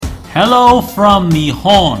Hello from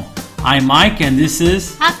Nihon. I'm Mike and this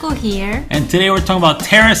is Ako here. And today we're talking about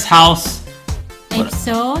Terrace House.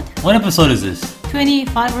 Episode? What episode is this?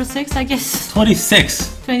 25 or 6, I guess.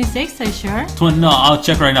 26. 26, are you sure? No, I'll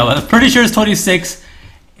check right now. I'm pretty sure it's 26.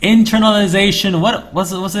 Internalization.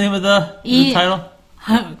 What's the name of the title?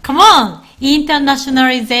 Come on!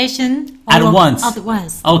 Internationalization. At once. At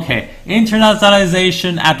once. Okay.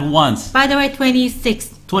 Internationalization at once. By the way,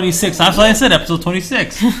 26. 26. That's why I said episode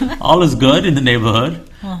 26. All is good in the neighborhood.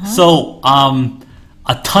 So,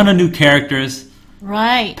 a ton of new characters.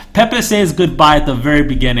 Right. Pepe says goodbye at the very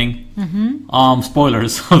beginning.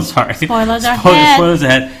 Spoilers. I'm sorry. Spoilers ahead. Spoilers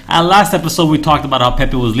ahead. And last episode we talked about how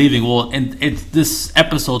Pepe was leaving. Well, and this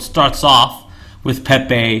episode starts off with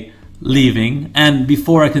Pepe leaving. And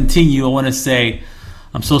before I continue, I want to say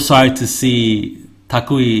I'm so sorry to see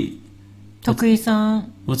Tokui-san.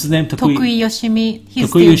 What's his name? Tokui Yoshimi.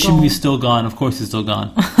 Tokui Yoshimi's still gone. Of course, he's still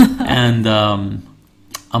gone. And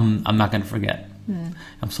I'm not going to forget.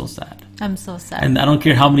 I'm so sad. I'm so sad. And I don't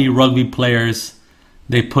care how many rugby players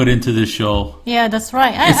they put into the show. Yeah, that's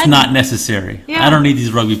right. It's not necessary. Yeah. I don't need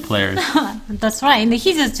these rugby players. That's right. And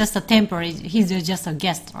he's just a temporary. He's just a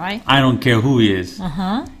guest, right? I don't care who he is.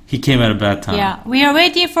 He came at a bad time. Yeah, we are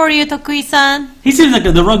waiting for you, Tokui-san. He seems like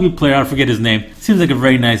the rugby player. I forget his name. Seems like a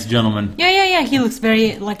very nice gentleman. Yeah. He looks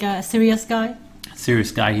very like a serious guy.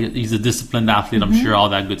 Serious guy. He's a disciplined athlete. I'm sure all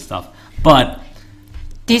that good stuff. But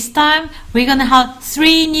this time we're gonna have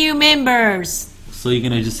 3 new members. So you're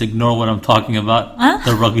gonna just ignore what I'm talking about?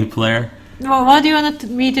 The rugby player? Well, what do you want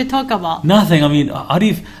me to talk about? Nothing. I mean, how do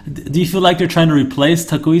you feel like they're trying to replace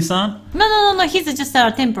Takui-san? No. He's just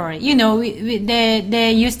a temporary. You know,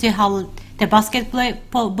 they used to have the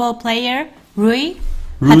basketball player Rui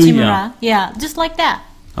Hachimura. Yeah, just like that.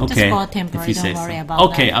 Okay. Just for temporary. Don't worry about that.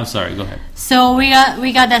 Okay, I'm sorry. Go ahead. So we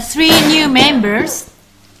got the 3 new members.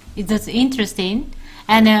 It's interesting,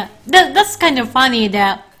 and that's kind of funny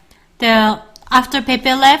that after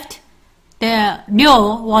Pepe left, the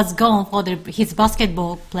Ryo was gone for his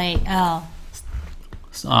basketball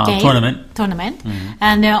tournament,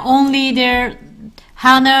 and only their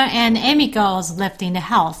Hana and Emika was left in the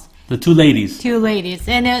house. The 2 ladies.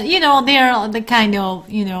 And they're the kind of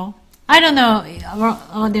I don't know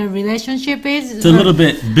what their relationship is. It's a little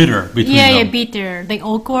bit bitter between them. Yeah, bitter, like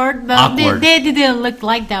awkward, but they didn't look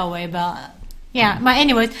like that way, but. Yeah, but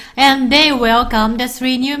anyways, and they welcome the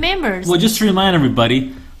 3 new members. Well, just to remind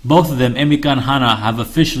everybody, both of them, Emika and Hana, have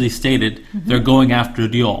officially stated they're going after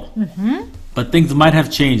Ryo. But things might have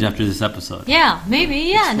changed after this episode. Yeah, maybe.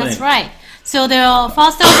 Yeah, that's right. So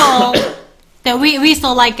first of all, we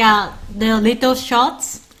saw like the little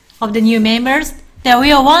shots of the new members. That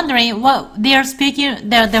we are wondering what they are speaking.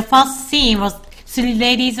 The first scene was 3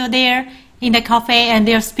 ladies were there in the cafe, and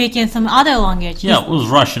they're speaking some other language. Yeah, it was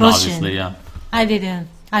Russian. Obviously. Yeah.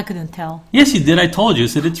 I couldn't tell. Yes, you did. I told you. I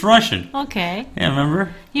said it's Russian. Okay. Yeah,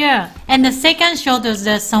 remember? Yeah. And the second shot was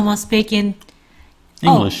that someone speaking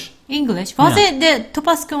English. English. Was it the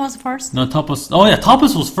Topaz-kun was first? No, Topaz. Oh, yeah,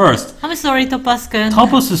 Topaz was first. I'm sorry, Topaz-kun.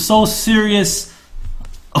 Topaz is so serious.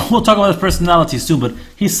 We'll talk about his personality soon, but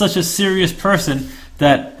he's such a serious person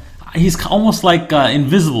that he's almost like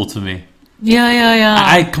invisible to me. Yeah.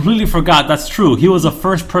 I completely forgot. That's true. He was the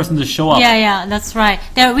first person to show up. Yeah, that's right.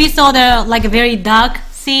 We saw a very dark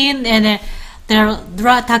scene, and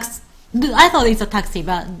the taxi. I thought it's a taxi,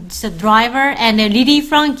 but it's a driver, and Lily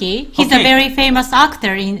Frankie. He's a very famous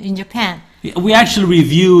actor in Japan. We actually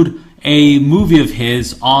reviewed a movie of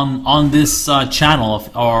his on this channel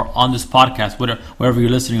or on this podcast, wherever you're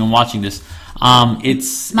listening and watching this.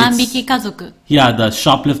 It's Manbiki Kazoku. Yeah, the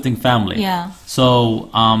shoplifting family. Yeah. So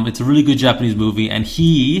it's a really good Japanese movie, and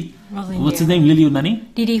what's his name?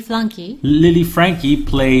 Lily Frankie. Lily Frankie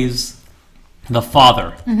plays the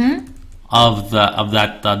father of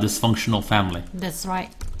that dysfunctional family. That's right.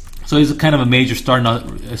 So he's a kind of a major star now,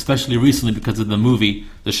 especially recently because of the movie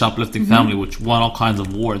The Shoplifting Family, which won all kinds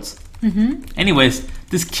of awards. Anyways,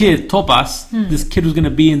 this kid Topaz, this kid who's going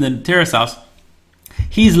to be in the Terrace House.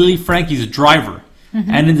 He's Lily Frankie's driver.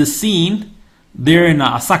 And in the scene, they're in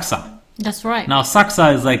Asakusa. That's right. Now,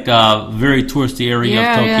 Asakusa is like a very touristy area of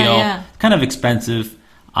Tokyo. Yeah. Kind of expensive.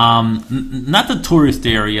 Not the tourist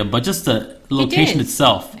area, but just the location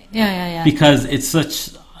itself. Yeah. Because it's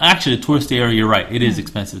actually, the touristy area, you're right, it is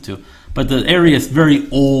expensive too. But the area is very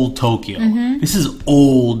old Tokyo. This is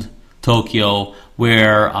old Tokyo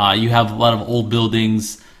where you have a lot of old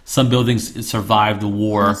buildings. Some buildings survived the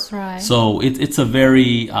war. That's right. So it's a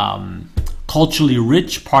very culturally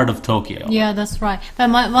rich part of Tokyo. Yeah, that's right. But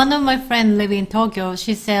one of my friends living in Tokyo,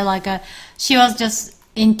 she said she was just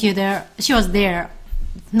she was there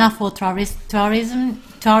not for tourism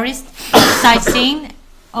tourist sightseeing,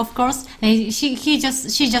 of course. And she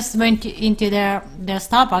just went into their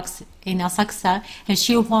Starbucks in Asakusa, and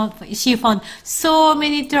she found so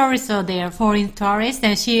many tourists out there, foreign tourists,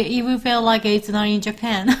 and she even felt like it's not in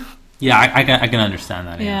Japan. Yeah, I can understand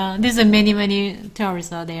that. Yeah, there's many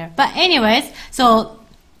tourists out there. But anyways, so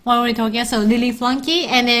what we're talking, so Lily Flunky,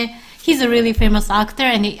 and he's a really famous actor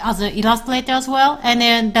and as an illustrator as well. And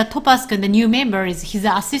then the Topaz-kun, the new member, is his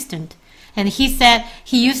assistant. And he said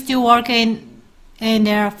he used to work in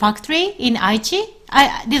their factory in Aichi.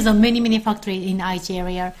 There's many factories in Aichi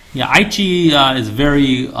area. Yeah, Aichi is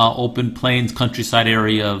very open plains countryside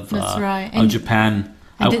area of Japan.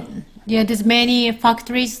 There's many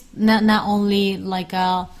factories, not only like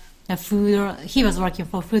a food. Or, he was working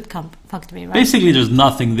for food factory, right? Basically, there's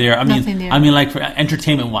nothing there. I mean, like for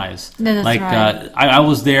entertainment wise, that's like right. I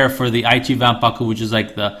was there for the Aichi Vanpaku, which is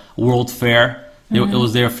like the World Fair. It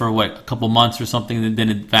was there for a couple months or something, and then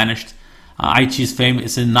it vanished. Aichi is famous.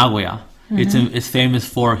 It's in Nagoya. It's famous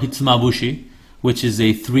for hitsumabushi, which is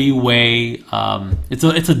a 3-way.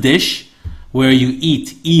 It's a dish where you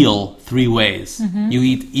eat eel 3 ways. You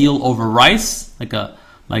eat eel over rice, like a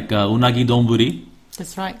unagi donburi.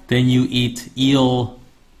 That's right. Then you eat eel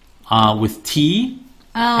with tea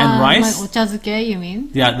and rice. Like ochazuke, you mean?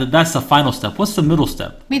 Yeah, that's the final step. What's the middle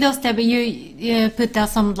step? Middle step, you put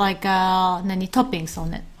some like toppings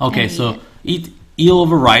on it. Okay, so eat eel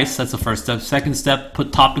over rice. That's the first step. Second step,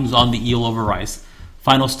 put toppings on the eel over rice.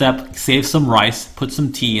 Final step, save some rice, put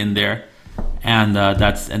some tea in there, and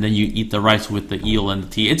then you eat the rice with the eel and the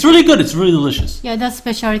tea. It's really good. It's really delicious. Yeah, that's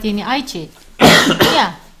specialty in Aichi.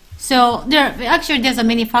 Yeah. So there's a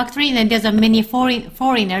many factory, and there's a many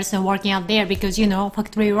foreigners working out there because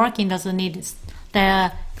factory working doesn't need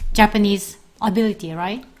the Japanese ability,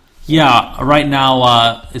 right? Yeah, right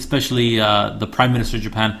now, especially the Prime Minister of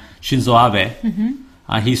Japan, Shinzo Abe,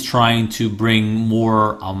 he's trying to bring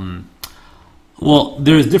more.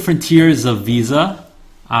 There's different tiers of visa.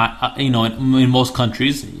 In most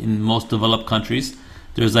countries, in most developed countries,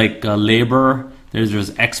 there's like labor.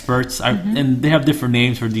 There's experts, and they have different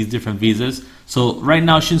names for these different visas. So right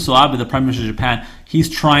now, Shinzo Abe, the Prime Minister of Japan, he's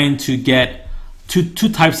trying to get two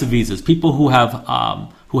types of visas: people who have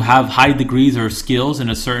high degrees or skills in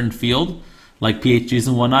a certain field, like PhDs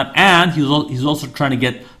and whatnot, and he's also trying to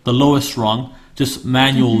get the lowest rung, just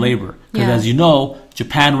manual labor. Because as you know,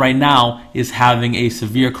 Japan right now is having a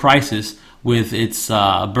severe crisis with its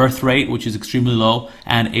birth rate, which is extremely low,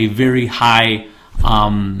 and a very high.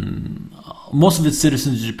 Most of the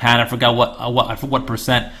citizens of Japan, I forgot what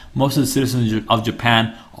percent. Most of the citizens of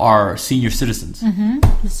Japan are senior citizens.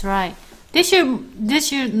 That's right. They should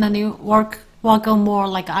work on more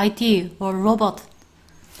like IT or robot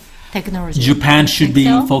technology. Japan should be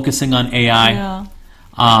focusing on AI,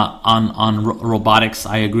 on robotics.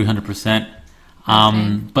 I agree 100%.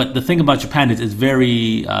 But the thing about Japan is it's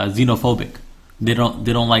very xenophobic. They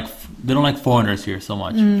don't like foreigners here so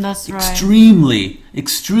much. That's right.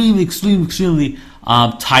 Extremely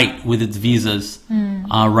tight with its visas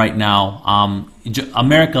right now.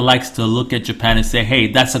 America likes to look at Japan and say, "Hey,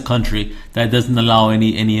 that's a country that doesn't allow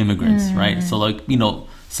any immigrants," right? So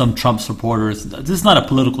some Trump supporters. This is not a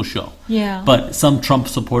political show. Yeah. But some Trump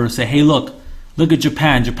supporters say, "Hey, look at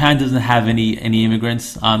Japan. Japan doesn't have any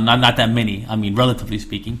immigrants. Not that many. I mean, relatively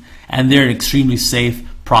speaking, and they're an extremely safe,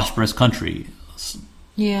 prosperous country."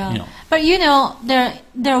 Yeah, but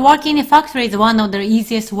their working in factory is one of the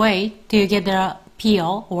easiest way to get their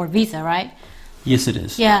PO or visa, right? Yes, it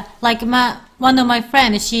is. Yeah, like one of my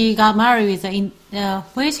friends, she got married with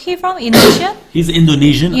where is he from? Indonesia? He's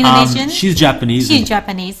Indonesian. She's Japanese. She's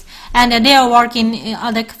Japanese, and they are working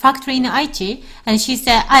at the factory in Aichi. And she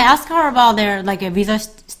said, I asked her about their visa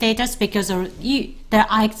status because of their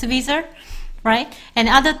IX visa. Right, and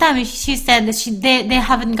at the time she said that they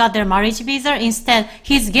haven't got their marriage visa. Instead,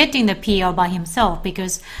 he's getting the PO by himself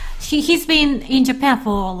because he's been in Japan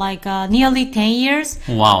for nearly 10 years.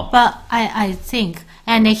 Wow! But I think,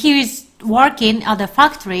 and he is working at the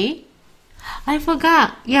factory. I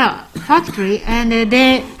forgot. Yeah, factory, and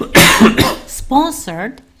they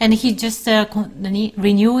sponsored. And he just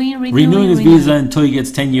renewing his visa until he gets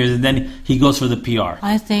 10 years, and then he goes for the PR.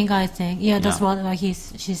 I think. Yeah, that's what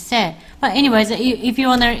she said. But anyways, if you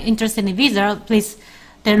are interested in visa, please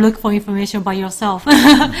look for information by yourself.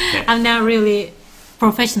 Okay. I'm not really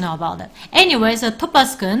professional about that. Anyways,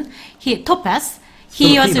 Topaz-kun, he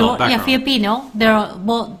was Filipino.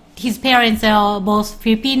 His parents are both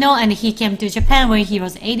Filipino, and he came to Japan when he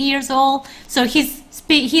was 8 years old. So he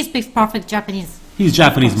speaks perfect Japanese. He's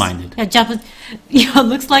Japanese-minded. Yeah, Japanese. Yeah,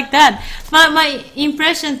 looks like that. My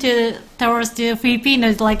impression towards the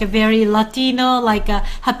Filipinos like a very Latino, like a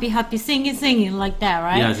happy singing like that,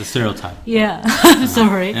 right? Yeah, it's a stereotype. Yeah, I'm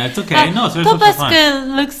sorry. Yeah, it's okay. No, it's Topaz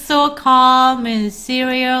fine. looks so calm and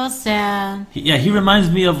serious, and He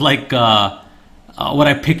reminds me of like what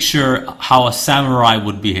I picture how a samurai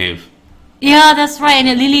would behave. yeah, that's right.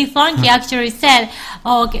 And Lily Funky actually said,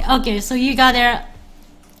 oh, okay, so you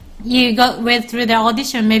went through the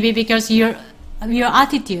audition maybe because your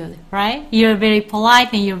attitude, right? You're very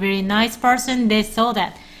polite and you're a very nice person. They saw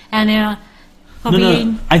that, and for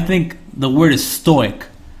being I think the word is stoic.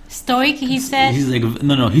 stoic, he said. He's like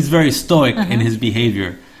he's very stoic in his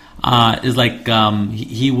behavior. Is like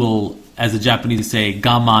he will, as the Japanese say,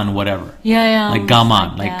 gaman whatever. Yeah, Like looks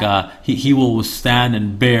gaman, that. he will withstand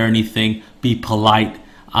and bear anything, be polite,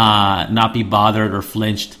 not be bothered or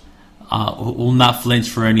flinched, will not flinch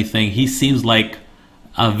for anything. He seems like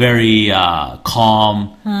a very calm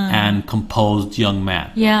and composed young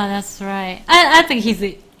man. Yeah, that's right. I think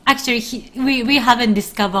we haven't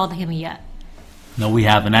discovered him yet. No, we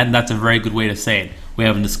haven't. And that's a very good way to say it. We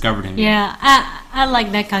haven't discovered him yet. Yeah, I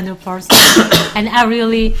like that kind of person, and I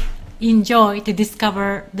really enjoy to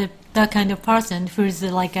discover that kind of person who's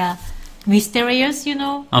like a mysterious, you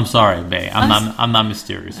know. I'm sorry, babe. I'm not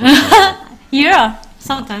mysterious. Yeah,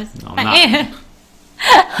 sometimes. No, but, not.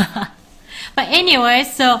 but anyway,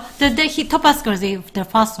 so the Topaz girl is the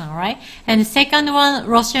first one, right? And the second one,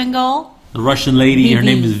 Russian girl, The Russian lady, her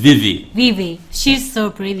Vivi. name is Vivi. Vivi. She's so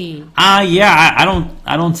pretty. Yeah,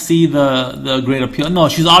 I don't see the great appeal. No,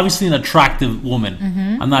 she's obviously an attractive woman.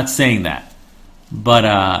 I'm not saying that,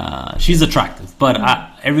 but she's attractive. But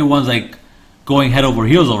everyone's like going head over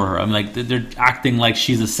heels over her. I mean, like they're acting like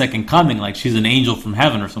she's a second coming, like she's an angel from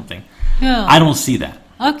heaven or something. Yeah. I don't see that.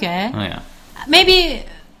 Okay. Oh, yeah.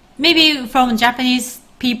 Maybe from Japanese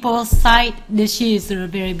people's side, that she is a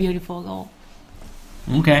very beautiful girl.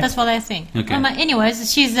 Okay. That's what I think. Okay.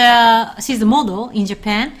 Anyways, she's a model in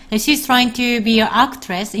Japan, and she's trying to be an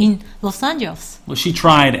actress in Los Angeles. Well, she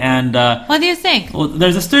tried, and What do you think? well,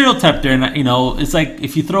 there's a stereotype there. And, it's like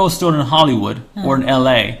if you throw a stone in Hollywood or in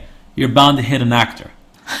LA, you're bound to hit an actor,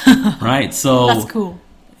 right? So That's cool.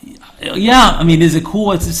 yeah, I mean, is it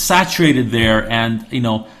cool? It's saturated there, and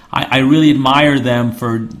I really admire them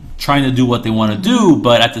for trying to do what they want to do,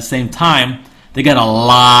 but at the same time, they got a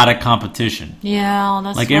lot of competition. Yeah,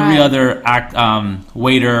 that's Like right. every other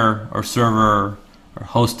waiter or server or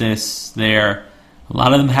hostess there, a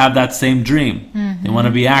lot of them have that same dream. They want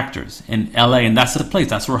to be actors in LA, and that's the place.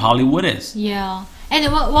 That's where Hollywood is. Yeah. And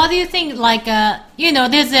what do you think? Like,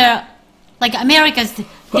 there's like Americans.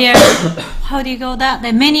 There, how do you call that?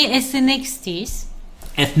 There are many ethnicities.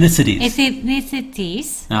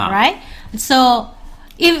 Ethnicities. Ah. Right? So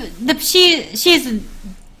if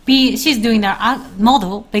she's doing the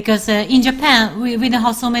model because in Japan we don't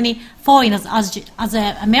have so many foreigners as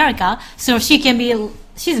America, so she's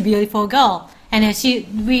a beautiful girl, and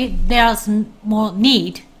there's more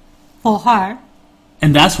need for her.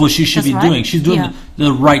 And that's what she should That's be right. doing. She's doing Yeah.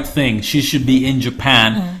 the right thing. She should be in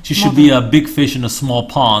Japan. She should be a big fish in a small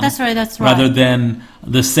pond. That's right. Rather than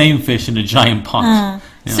the same fish in a giant pond.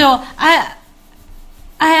 Yeah. So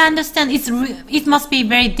I understand it must be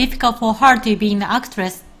very difficult for her to be an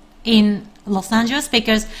actress in Los Angeles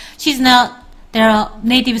because she's not their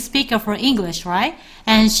native speaker for English, right?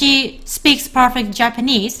 And she speaks perfect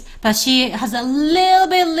Japanese, but she has a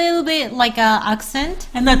little bit like a accent.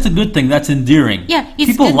 And that's a good thing. That's endearing. Yeah,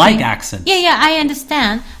 it's People good like thing. accents. Yeah, I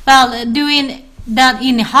understand. But doing that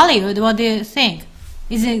in Hollywood, what do you think?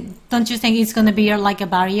 Don't you think it's going to be like a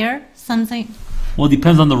barrier, something? Well, it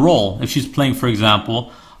depends on the role. If she's playing, for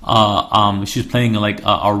example, if she's playing like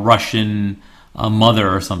a Russian mother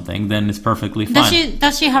or something, then it's perfectly fine.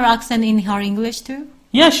 Does she have accent in her English too?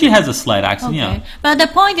 Yeah, she has a slight accent. Okay. Yeah. But the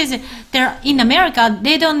point is, in America,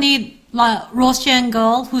 they don't need like Russian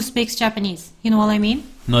girl who speaks Japanese. You know what I mean?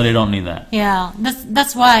 No, they don't need that. Yeah,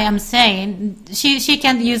 that's why I'm saying she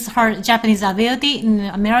can't use her Japanese ability in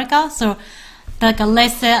America, so like a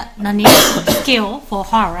lesser skill for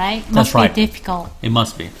her, right? That's right. Be difficult. It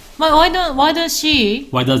must be. But why doesn't she?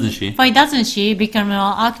 Why doesn't she? Why doesn't she become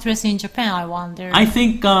an actress in Japan? I wonder. I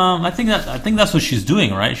think that's what she's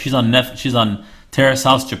doing, right? She's on Terrace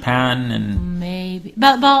House Japan, and Maybe,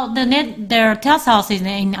 but their Terrace House is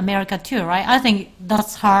in America too, right? I think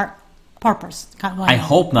that's her purpose. I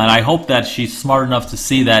hope not. I hope that she's smart enough to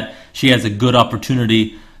see that she has a good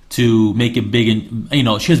opportunity to make it big,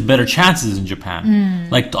 and she has better chances in Japan.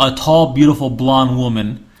 Like a tall, beautiful blonde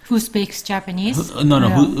woman who speaks Japanese.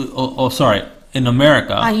 sorry. in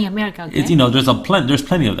America, in America, okay. it's there's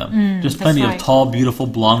plenty of them. There's plenty right. of tall, beautiful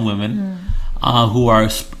blonde women who are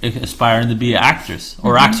aspiring to be actors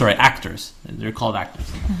or actors. They're called actors.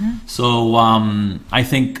 So I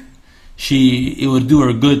think it would do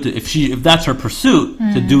her good if that's her pursuit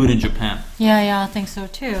to do it in Japan. Yeah, I think so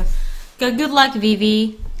too. Good luck,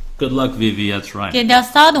 Vivi. Good luck, Vivi. That's right. Okay, the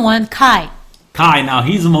third one, Kai. Kai, now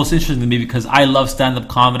he's the most interesting to me because I love stand-up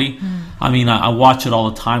comedy. I mean, I watch it all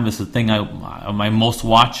the time. It's the thing I most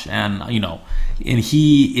watch, and and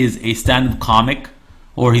he is a stand-up comic,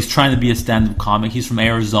 or he's trying to be a stand-up comic. He's from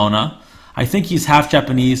Arizona. I think he's half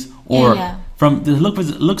Japanese, or from the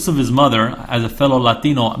looks of his mother as a fellow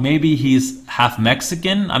Latino, maybe he's half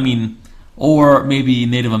Mexican. I mean, or maybe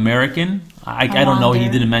Native American. I don't know. He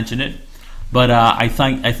didn't mention it, but I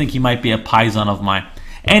think he might be a paisan of mine.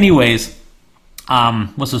 Anyways.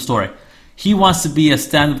 What's the story? He wants to be a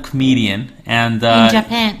stand-up comedian, and in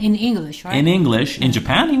Japan, in English, right? In English, in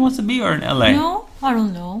Japan, he wants to be, or in LA? No, I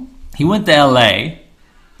don't know. He went to LA,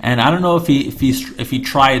 and I don't know if he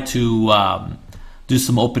tried to do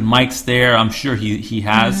some open mics there. I'm sure he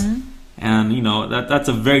has, and that's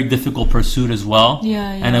a very difficult pursuit as well.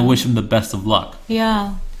 Yeah. And I wish him the best of luck.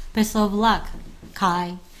 Yeah, best of luck,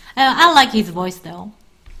 Kai. I like his voice though.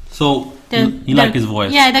 So you like his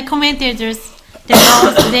voice? Yeah, the commentators.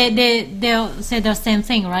 They'll say the same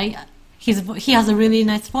thing, right? He has a really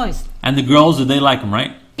nice voice. And the girls, do they like him,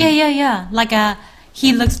 right? Yeah. Like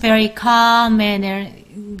he looks very calm,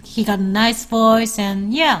 and he got a nice voice,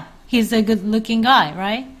 and he's a good-looking guy,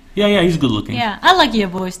 right? Yeah, he's good-looking. Yeah, I like your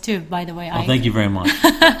voice too, by the way. Oh, thank you very much.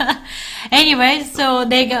 Anyway, so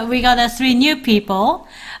we got 3 new people,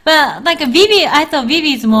 but like Vivi, I thought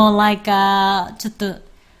Vivi is more like just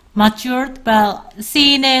matured, but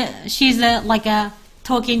seeing she's like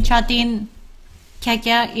talking, chatting,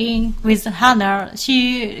 kya with Hannah,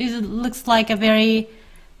 she looks like a very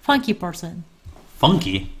funky person.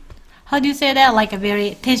 Funky? How do you say that? Like a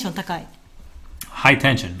very tension 高い. High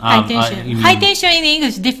tension. High tension. High tension in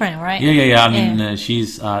English is different, right? Yeah. I mean,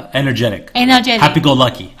 she's energetic. Energetic.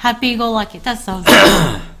 Happy-go-lucky. Happy-go-lucky. That sounds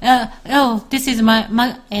good. This is my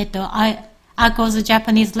Ako's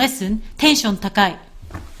Japanese lesson. Tension 高い.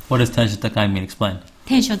 What does tension 高い mean? Explain.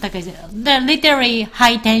 Tension 高い. The literally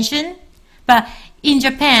high tension, but in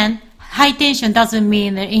Japan, high tension doesn't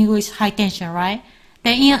mean the English high tension, right?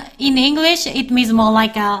 In English, it means more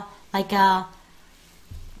like the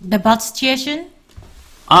bad situation.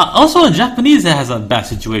 Also, in Japanese, it has a bad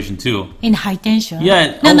situation too. In high tension.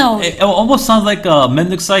 Yeah. No. It almost sounds like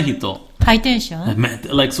mendokusai hito. High tension.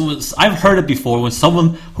 Like so, I've heard it before. When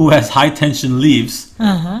someone who has high tension leaves,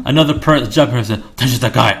 another Japanese person tension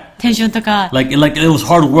高い. Tension 高い. Like it was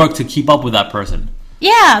hard work to keep up with that person.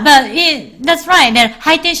 Yeah, but that's right. That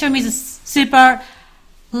high tension means super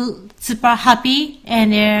happy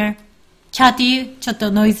and chatty, ちょっと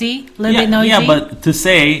noisy, little bit noisy. Yeah, but to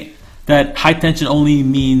say that high tension only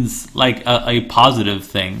means like a positive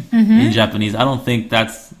thing in Japanese, I don't think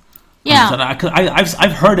that's. Yeah,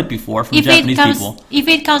 I've heard it before from Japanese people. If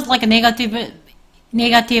it comes like a negative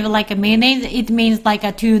like a meaning, it means like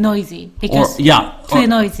a too noisy because too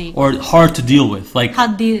noisy or hard to deal with. Like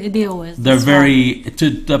hard to deal with. They're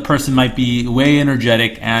the person might be way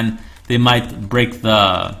energetic and they might break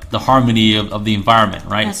the harmony of the environment,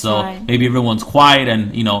 right? That's so right. Maybe everyone's quiet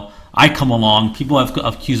and I come along. People have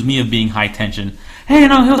accused me of being high tension. Hey,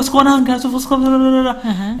 what's going on, guys? What's going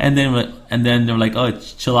on? And then they're like, oh,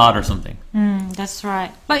 chill out or something. That's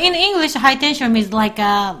right. But in English, high tension means like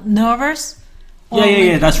nervous.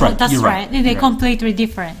 Yeah. That's right. That's You're right. They're completely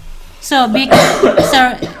different. So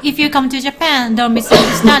if you come to Japan, don't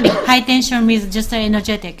misunderstand it. High tension means just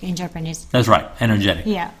energetic in Japanese. That's right. Energetic.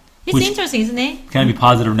 Yeah. It's interesting, isn't it? Can be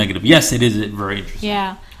positive or negative. Yes, it is very interesting.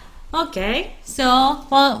 Yeah. Okay. So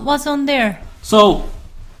what's on there? So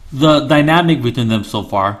the dynamic between them so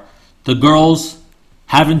far, the girls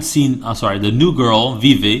haven't seen. The new girl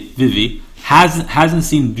Vivi hasn't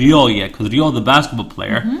seen Ryo yet because Ryo, the basketball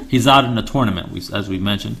player, he's out in a tournament, as we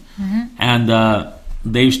mentioned, and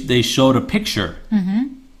they showed a picture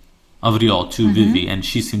of Ryo to Vivi, and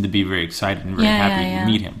she seemed to be very excited and very happy to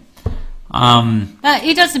meet him. But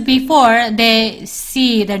it was before they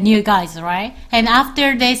see the new guys, right? And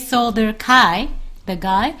after they saw the guy,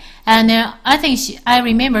 and I think I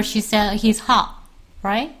remember she said he's hot,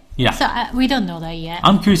 right? Yeah. So we don't know that yet.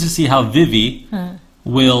 I'm curious to see how Vivi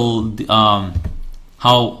will,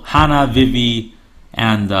 how Hannah, Vivi,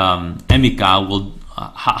 and Emika will,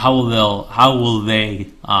 how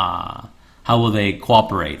will they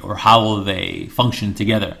cooperate or how will they function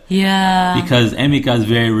together? Yeah. Because Emika is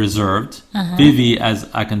very reserved. Vivi, as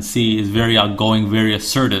I can see, is very outgoing, very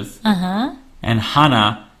assertive. and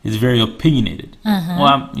Hana is very opinionated.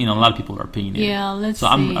 Well, a lot of people are opinionated. Yeah, let's so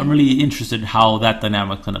see. I'm really interested in how that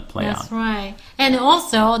dynamic's going to play out. That's right. And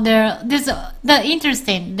also, the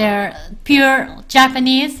interesting, they're pure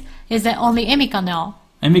Japanese is the only Emika now.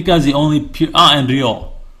 Emika is the only pure... and Ryo.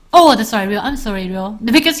 Oh, that's right, Ryo. I'm sorry, Ryo.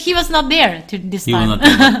 Because he was not there this He time. was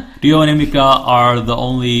not there. Ryo and Emika are the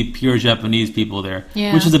only pure Japanese people there.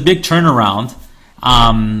 Yeah. Which is a big turnaround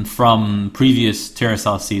from previous Terrace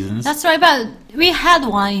House seasons. That's right, but we had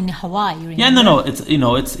one in Hawaii, remember? Yeah, no.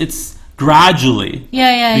 It's gradually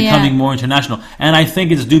becoming more international. And I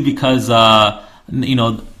think it's due because,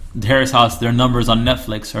 Terrace House, their numbers on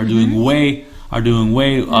Netflix are doing way... they're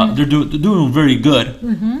doing very good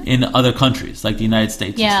in other countries like the United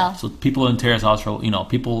States. Yeah. So people in Terrace House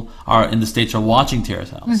people are in the States are watching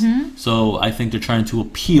Terrace House. So I think they're trying to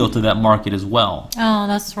appeal to that market as well. Oh,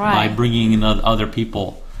 that's right. By bringing in other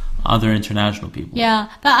people, other international people. Yeah,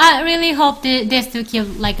 but I really hope they still keep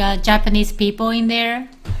like Japanese people in there.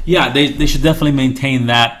 Yeah, they should definitely maintain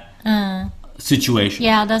that situation.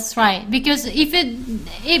 Yeah, that's right. Because if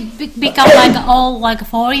it becomes like all like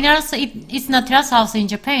foreigners, it's not Terrace House in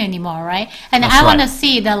Japan anymore, right? And That's I want to right.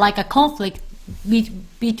 see a conflict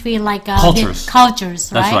between like Cultures. the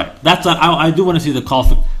cultures, right? That's right. That's I do want to see the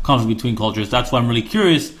conflict between cultures. That's why I'm really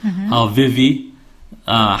curious how Vivi,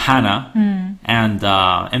 Hana, and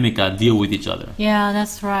Emika deal with each other. Yeah,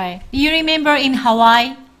 that's right. You remember in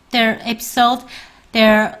Hawaii, their episode,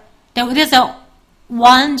 there's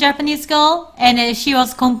one Japanese girl, and she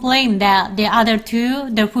was complaining that the other two,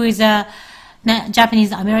 who is a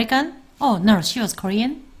Japanese American. Oh no, she was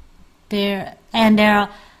Korean. Their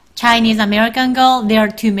Chinese American girl, they are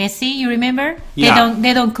too messy. You remember? Yeah.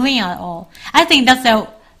 They don't clean at all. I think that's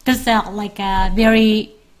like a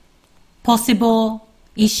very possible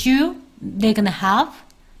issue they're gonna have.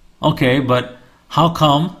 Okay, but how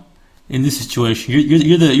come in this situation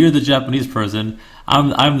you're the Japanese person?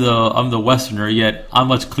 I'm the Westerner, yet I'm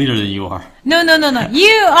much cleaner than you are. No.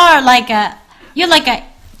 You are you're like a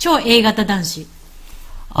超 A 型男子.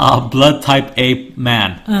 Blood type A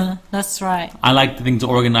man. That's right. I like things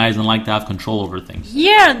organized and like to have control over things.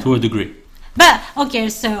 Yeah. To a degree. But okay,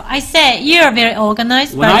 so I say you're very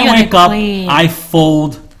organized, When but I you're wake not up, clean. I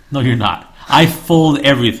fold. No, you're not. I fold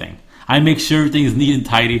everything. I make sure everything is neat and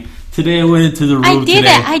tidy. Today I went into the room.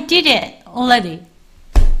 I did it already.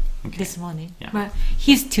 Okay. This morning. Yeah. But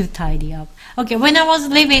he's too tidy up. Okay, when I was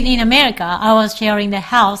living in America, I was sharing the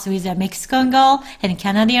house with a Mexican girl and a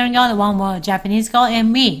Canadian girl, one more Japanese girl,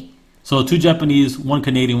 and me. So 2 Japanese, 1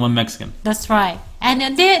 Canadian, 1 Mexican. That's right.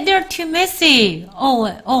 And they're too messy.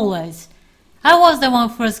 Always. I was the one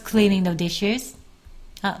first cleaning the dishes.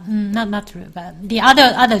 Not true, but the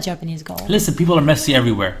other Japanese girl. Listen, people are messy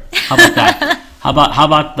everywhere. How about that? How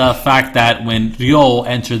about the fact that when Ryo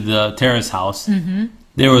entered the Terrace House,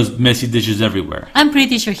 there was messy dishes everywhere. I'm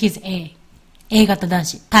pretty sure he's A 型男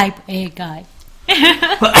子 type A guy.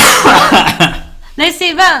 Let's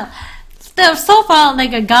see, but so far,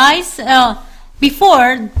 like guys,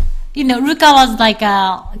 before, Ruka was like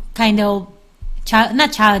a kind of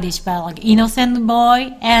not childish, but like innocent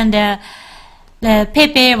boy, and the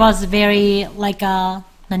Pepe was very like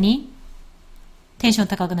nani? テンション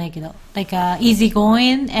高くないけど like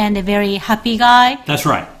easygoing and a very happy guy. That's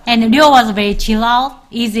right. And Ryo was very chill out,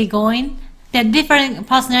 easygoing. They're different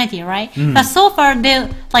personality, right? But so far, they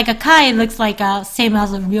like a Kai looks like same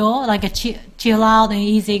as Ryo, like a chill out and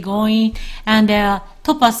easygoing. And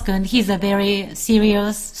Topaz-kun, he's a very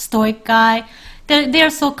serious, stoic guy.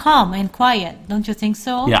 They're so calm and quiet, don't you think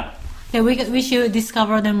so? Yeah. That we should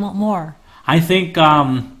discover them more. I think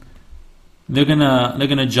they're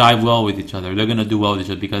gonna jive well with each other. They're gonna do well with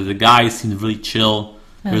each other because the guy seems really chill.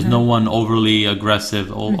 There's no one overly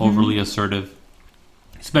aggressive, overly assertive.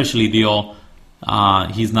 Especially Ryo,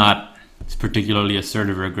 he's not particularly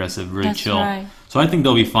assertive or aggressive, very That's chill. right. So I think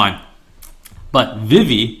they'll be fine. But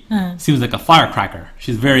Vivi seems like a firecracker.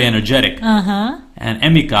 She's very energetic. And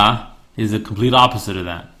Emika is the complete opposite of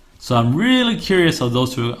that. So I'm really curious how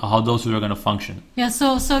those two are going to function. Yeah,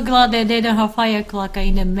 so glad that they don't have firecracker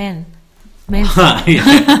in the men's yeah,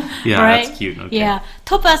 right? that's cute. Okay. Yeah,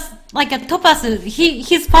 Topaz,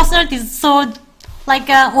 his personality is so like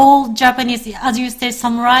old Japanese, as you said,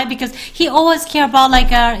 samurai, because he always care about like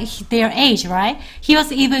their age, right? He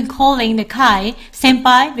was even calling the Kai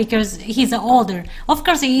senpai because he's older. Of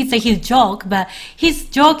course, it's his joke, but he's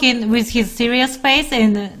joking with his serious face.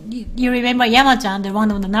 And you remember Yama-chan, the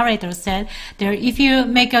one of the narrators, said there, if you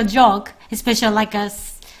make a joke, especially like a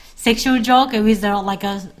sexual joke with like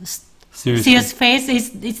a serious face,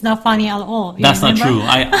 it's not funny at all. That's not true.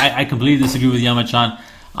 I completely disagree with Yama-chan.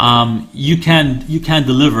 You can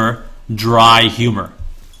deliver dry humor.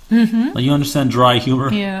 Mm-hmm. Like, you understand dry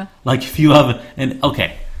humor? Yeah. Like if you have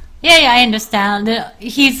okay. Yeah, I understand.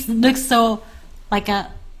 He looks so like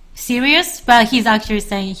a serious, but he's actually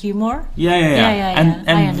saying humor. Yeah. And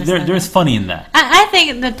I understand there's funny in that. I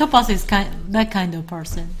think the Topaz is that kind of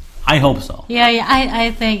person. I hope so. Yeah.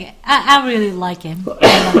 I think I really like him.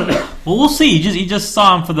 I love him. Well, we'll see. You just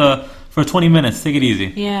saw him for 20 minutes. Take it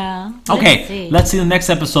easy. Yeah. Okay, let's see the next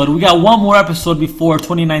episode. We got one more episode before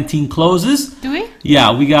 2019 closes. Do we?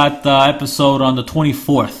 Yeah, we got the episode on the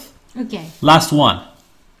 24th. Okay. Last one.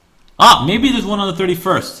 Maybe there's one on the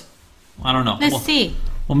 31st. I don't know. Let's see.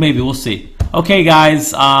 Well, maybe. We'll see. Okay,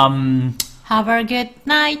 guys. Have a good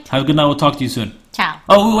night. Have a good night. We'll talk to you soon. Ciao.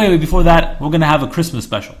 Oh, wait. Before that, we're going to have a Christmas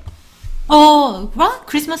special. Oh, what?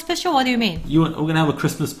 Christmas special? What do you mean? We're going to have a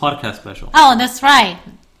Christmas podcast special. Oh, that's right.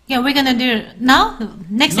 Yeah, we're going to do it now?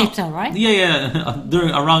 Next episode, right? Yeah.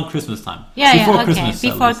 Around Christmas time. Yeah, Before okay. Christmas.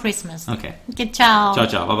 Before Christmas. Okay. Okay, ciao.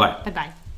 Ciao. Bye-bye. Bye-bye.